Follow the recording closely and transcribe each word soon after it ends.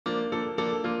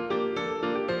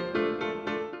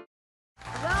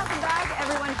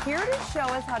Here to show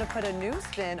us how to put a new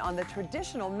spin on the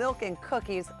traditional milk and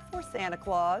cookies for Santa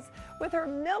Claus. With her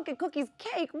milk and cookies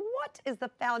cake, what is the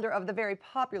founder of the very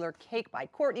popular Cake by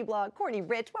Courtney blog, Courtney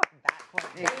Rich? Welcome back,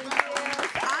 Courtney.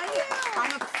 Thank you.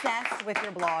 I'm obsessed with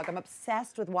your blog. I'm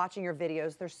obsessed with watching your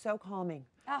videos. They're so calming.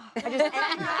 Oh.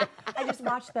 I just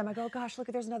watch them. I go, gosh, look,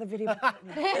 there's another video. I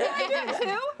do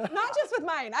too. Not just with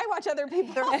mine. I watch other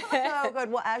people. They're so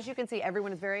good. Well, as you can see,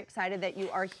 everyone is very excited that you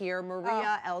are here.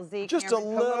 Maria, LZ, just Cameron,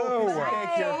 a little.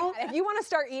 Thank you. If you want to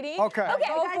start eating, okay,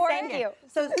 go for it. Thank you.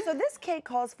 So this cake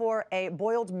calls for a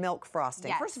boiled milk frosting.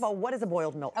 Yes. First of all, what is a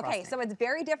boiled milk frosting? Okay, so it's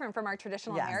very different from our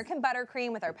traditional American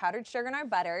buttercream with our powdered sugar and our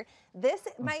butter. This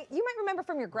you might remember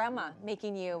from your grandma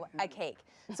making you a cake.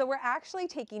 So we're actually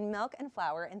taking milk and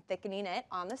flour and thickening it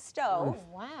on the stove.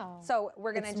 Oh, wow. So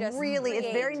we're gonna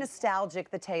it's very nostalgic,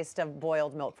 the taste of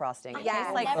boiled milk frosting.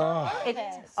 Yes.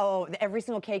 Every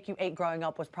single cake you ate growing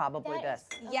up was probably this.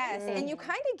 Yes, and you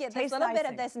kind of get this little bit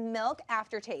of this milk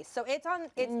aftertaste. So it's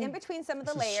in between some of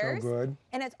the layers, so good.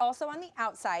 And it's also on the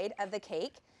outside of the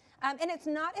cake. And it's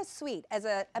not as sweet as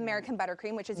an American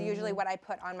buttercream, which is usually what I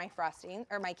put on my frosting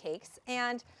or my cakes.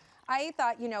 And I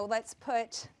thought, you know, let's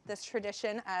put this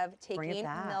tradition of taking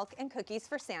milk and cookies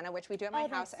for Santa, which we do at my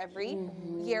house every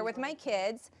year with my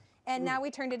kids. And now we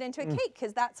turned it into a cake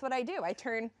because that's what I do. I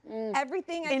turn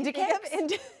everything I into can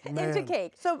think of into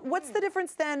cake. So what's the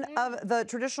difference then of the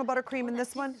traditional buttercream in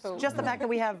this one? Just the fact that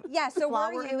we have so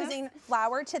flour we're using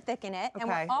flour to thicken it. Okay. And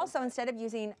we're also, instead of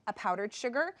using a powdered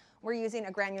sugar, we're using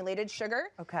a granulated sugar.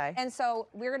 Okay. And so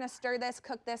we're going to stir this,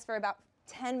 cook this for about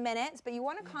 10 minutes, but you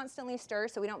want to constantly stir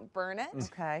so we don't burn it.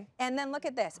 Okay. And then look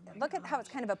at this. Look at how it's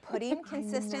kind of a pudding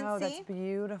consistency. Oh, that's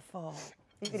beautiful.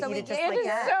 You can So eat we it just get like it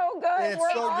that. so good.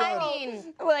 It's so good. I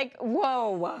mean, like,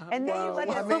 whoa. And then you let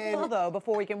it cool though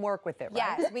before we can work with it,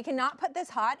 right? Yes, we cannot put this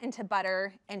hot into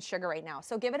butter and sugar right now.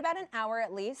 So give it about an hour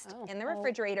at least in the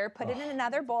refrigerator, put it in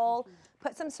another bowl,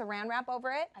 put some saran wrap over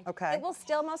it. Okay. It will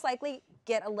still most likely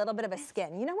get a little bit of a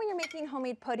skin. You know when you're making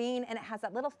homemade pudding and it has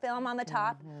that little film on the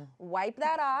top? Wipe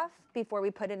that off before we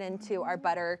put it into our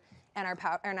butter and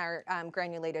our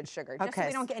granulated sugar, just so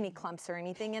we don't get any clumps or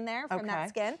anything in there from that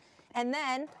skin. And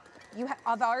then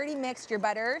I've already mixed your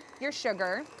butter, your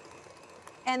sugar,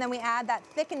 and then we add that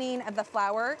thickening of the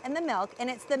flour and the milk, and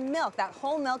it's the milk, that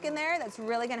whole milk in there, that's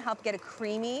really gonna help get a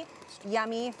creamy,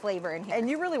 yummy flavor in here. And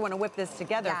you really want to whip this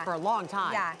together for a long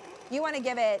time. Yeah, you wanna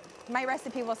give it, my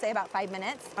recipe will say about 5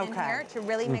 minutes in here to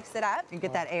really mix it up. You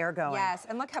get that air going. Yes,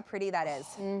 and look how pretty that is.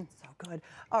 So good.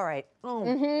 All right. Yeah. Oh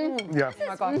my gosh,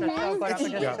 that's so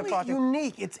good. It's really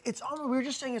unique. It's almost, we were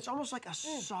just saying, it's almost like a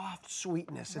soft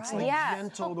sweetness. It's like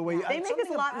gentle the way They make this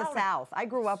a lot in the South. I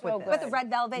grew up with this. With a red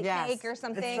velvet cake or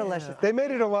something. It's delicious. They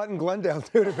made it a lot in Glendale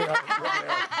too, to be honest.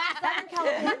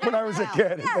 When I was a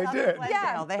kid, they did.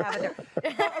 Yeah, they have it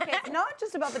there. So, okay, it's not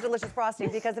just about the delicious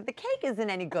frosting, because if the cake isn't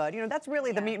any good, you know, that's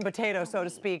really the meat and potato, so to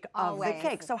speak, of the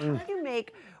cake. So how do you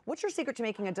make, what's your secret to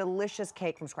making a delicious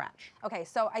cake from scratch? Okay,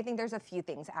 so I think there's a few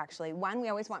things actually. One, we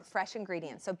always want fresh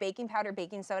ingredients. So baking powder,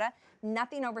 baking soda,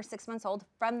 nothing over 6 months old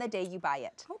from the day you buy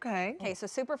it. Okay. Okay, so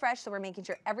super fresh, so we're making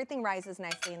sure everything rises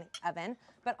nicely in the oven,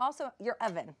 but also your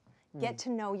oven. Get to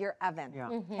know your oven,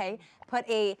 okay? Put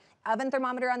a oven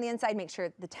thermometer on the inside, make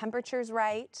sure the temperature's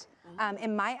right.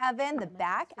 In my oven, the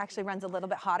back actually runs a little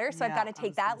bit hotter, so I've got to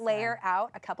take that layer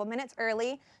out a couple minutes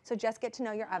early. So just get to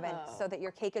know your oven so that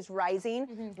your cake is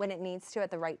rising when it needs to at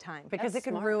the right time. Because it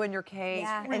can ruin your cake,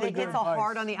 and Really it gets good all advice.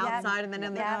 hard on the outside and then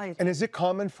on the outside. And is it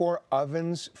common for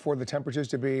ovens for the temperatures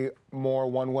to be more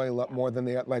one way, more than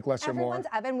the less or more? Everyone's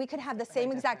oven, we could have the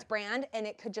same exact brand, and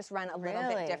it could just run a little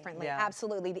bit differently. Yeah.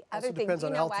 Absolutely. The other Also thing, depends you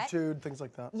on know altitude, things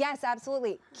like that. Yes,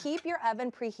 absolutely. Keep your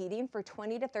oven preheating for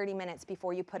 20 to 30 minutes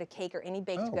before you put a cake or any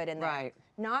baked good in there. Right.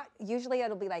 Not usually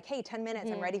it'll be like, hey, 10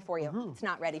 minutes, I'm ready for you. It's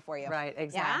not ready for you. Right,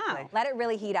 exactly. Yeah. Let it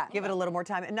really heat up. Give it a little more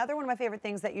time. Another one of my favorite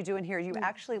things that you do in here, you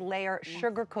actually layer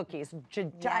sugar cookies,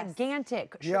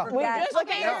 gigantic sugar cookies. Just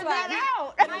figured that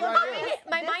out.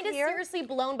 My mind is here? seriously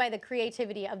blown by the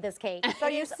creativity of this cake. So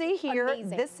you see here,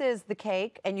 amazing. this is the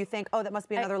cake, and you think, oh, that must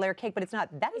be another layer of cake, but it's not.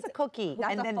 That is a cookie,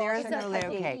 and a then full there's sugar another layer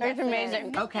of cookie. cake. It's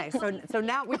amazing. Okay, so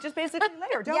now we just basically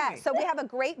layer, don't we? So we have a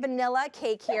great vanilla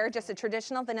cake here, just a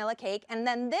traditional vanilla cake, and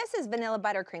then this is vanilla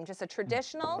buttercream, just a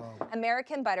traditional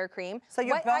American buttercream. So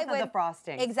you both have the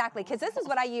frosting. Exactly, because this is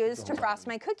what I use to frost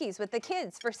my cookies with the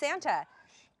kids for Santa.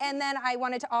 And then I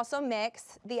wanted to also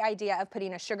mix the idea of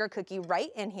putting a sugar cookie right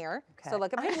in here. So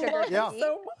look at my sugar cookie.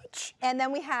 So much. And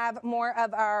then we have more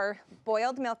of our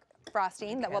boiled milk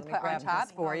frosting that we'll let me put on grab top.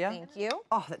 this for you. Thank you.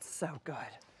 Oh, that's so good.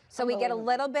 So we get a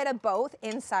little bit of both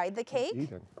inside the cake.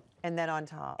 And then on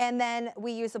top. And then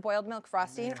we use the boiled milk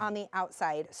frosting on the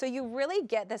outside. So you really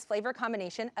get this flavor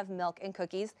combination of milk and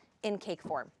cookies in cake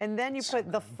form. And then you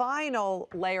put the final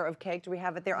layer of cake, do we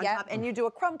have it there on Yep. top? And you do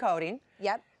a crumb coating.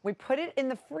 Yep. We put it in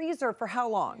the freezer for how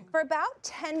long? For about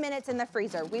 10 minutes in the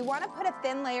freezer. We want to put a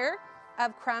thin layer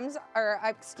of crumbs, or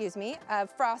of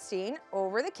frosting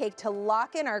over the cake to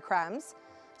lock in our crumbs.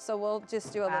 So we'll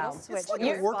just do a little switch. It's like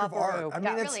here. a work of art. I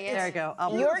mean, it's really is. There you go.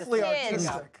 Your beautifully kids,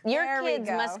 artistic. your There we kids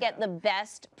go. must get the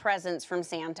best presents from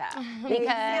Santa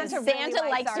because really Santa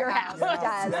likes our your house. He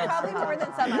does. Probably more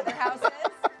than some other houses,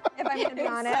 if I'm going to be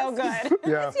honest. So good.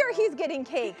 Yeah. This year he's getting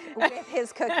cake with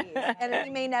his cookies, and he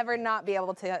may never not be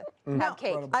able to have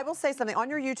cake. I will say something. On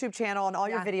your YouTube channel and all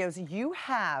your Yeah. videos, you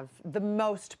have the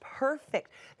most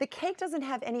perfect. The cake doesn't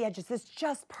have any edges. It's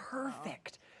just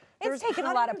perfect. It's taken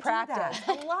a lot of practice.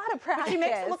 A lot of practice. She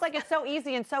makes it look like it's so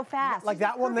easy and so fast. Like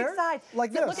that one Perfect there? size.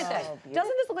 Like Look this. at this.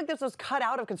 Doesn't this look like this was cut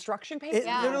out of construction paper? It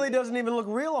literally doesn't even look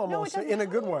real almost doesn't. in a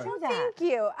good How way. do you do that?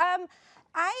 Thank you.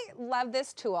 I love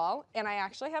this tool, and I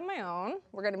actually have my own.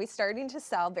 We're going to be starting to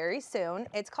sell very soon.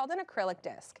 It's called an acrylic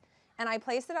disc, and I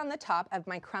place it on the top of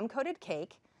my crumb-coated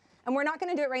cake. And we're not going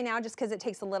to do it right now just because it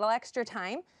takes a little extra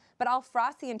time, but I'll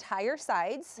frost the entire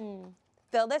sides,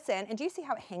 fill this in, and do you see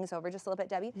how it hangs over just a little bit,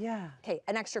 Debbie? Yeah. Okay,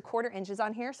 an extra 1/4 inches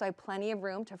on here, so I have plenty of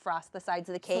room to frost the sides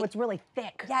of the cake. So it's really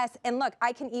thick. Yes, and look,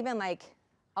 I can even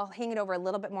I'll hang it over a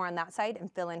little bit more on that side and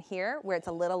fill in here where it's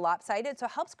a little lopsided, so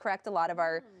it helps correct a lot of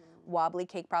our wobbly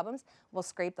cake problems. We'll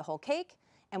scrape the whole cake,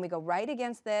 and we go right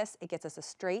against this. It gets us a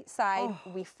straight side.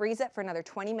 We freeze it for another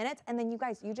 20 minutes, and then you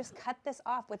guys, you just cut this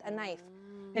off with a knife.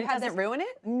 It doesn't ruin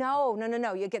it? No.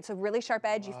 It gets a really sharp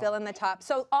edge. You fill in the top.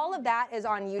 So all of that is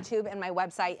on YouTube and my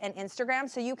website and Instagram,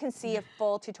 so you can see a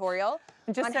full tutorial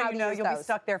Just on so how you to know, use you'll be those.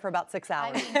 stuck there for about 6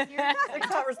 hours.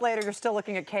 6 hours later, you're still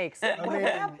looking at cakes. I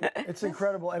mean, it's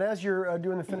incredible. And as you're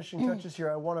doing the finishing touches here,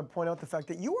 I want to point out the fact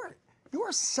that you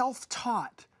are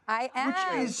self-taught. I am.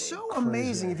 Which is so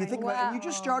amazing if you think about it. And you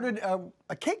just started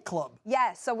a cake club.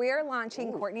 Yes, so we're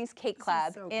launching Courtney's Cake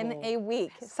Club in a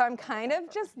week. So I'm kind of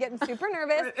just getting super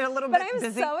nervous, A little but bit I'm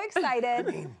busy. so excited.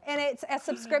 And it's a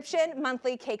subscription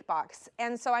monthly cake box.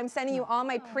 And so I'm sending you all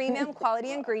my premium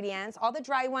quality ingredients, all the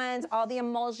dry ones, all the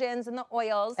emulsions and the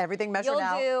oils. Everything measured You'll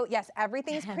out. Yes,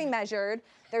 everything's pre-measured.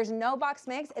 There's no box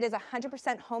mix. It is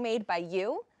 100% homemade by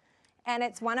you. And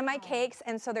it's one of my cakes,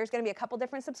 and so there's going to be a couple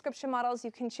different subscription models you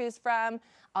can choose from.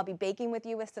 I'll be baking with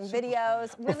you with some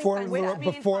videos. Really fun stuff.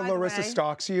 Before by the Larissa way-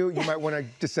 stalks you, you might want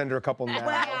to send her a couple now.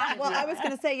 Well, I was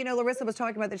going to say, you know, Larissa was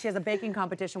talking about that she has a baking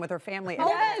competition with her family.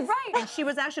 Yes. Right. And she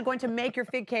was actually going to make your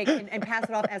fig cake and pass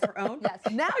it off as her own. Yes.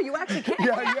 Now you actually can.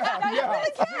 Yeah.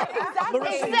 Exactly.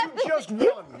 Larissa, you just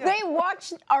won. They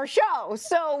watched our show,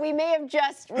 so we may have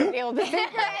just revealed the secret.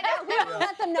 We will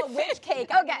let them know which cake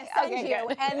I'm Okay, going to send okay, you,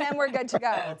 good. and then we're good to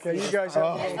go. Okay, you guys have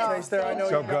a little taste there. I know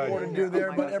So you got good. more to do there,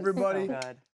 Oh my but gosh, everybody, so good.